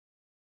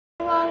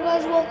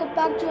guys, welcome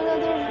back to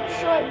another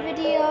short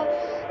video.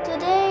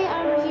 Today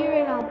I'm here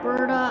in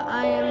Alberta.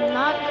 I am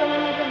not gonna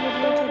make a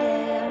video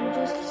today. I'm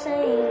just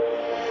saying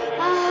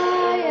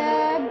I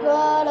am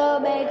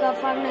gonna make a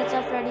Five Nights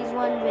at Freddy's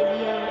 1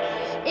 video.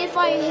 If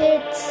I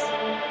hit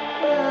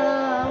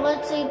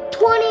let's say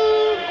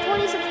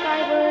 20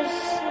 subscribers,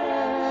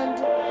 and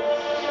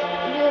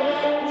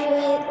if you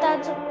hit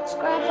that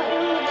subscribe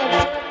button with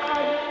the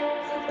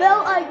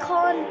bell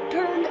icon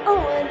turned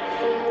on,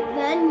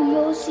 then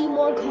you'll see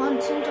more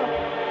content.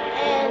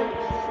 And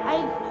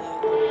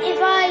if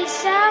I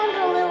sound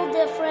a little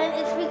different,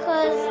 it's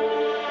because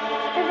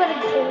I've got a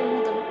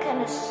cold. I'm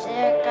kind of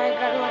sick. I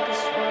got like a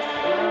sore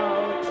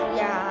throat.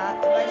 Yeah,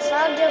 if I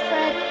sound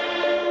different,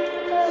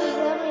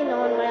 let me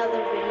know in my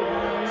other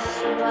videos.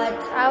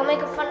 But I'll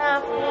make a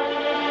fnaf 1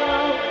 video.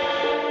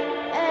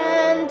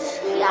 And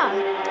yeah,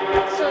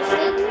 so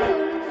stay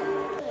tuned,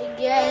 I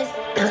guess.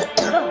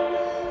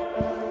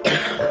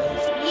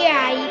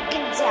 Yeah, you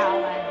can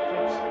tell I'm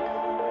pretty sick.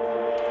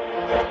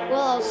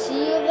 Well, I'll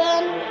see you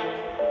then.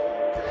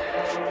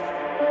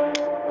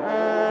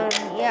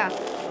 Yeah.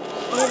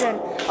 See you then.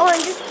 Oh,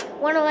 and just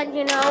want to let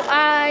you know,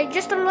 I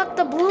just unlocked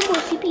the Blue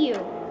CPU.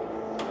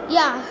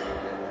 Yeah.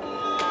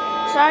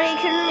 Sorry I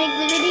couldn't make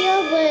the video,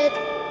 but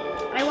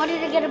I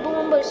wanted to get a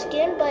Bloombo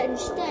skin, but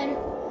instead,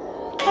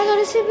 I got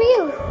a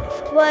CPU.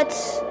 But,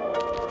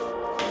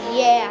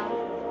 yeah.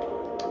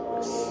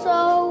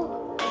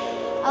 So,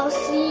 I'll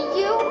see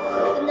you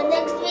in the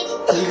next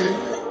video.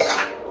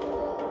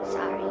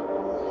 Sorry.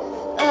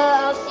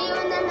 I'll see you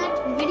in the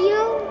next video,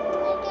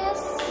 I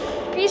guess.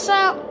 Peace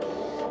out.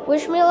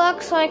 Wish me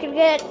luck so I can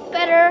get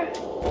better.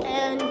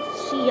 And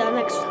see ya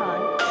next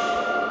time.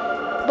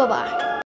 Bye-bye.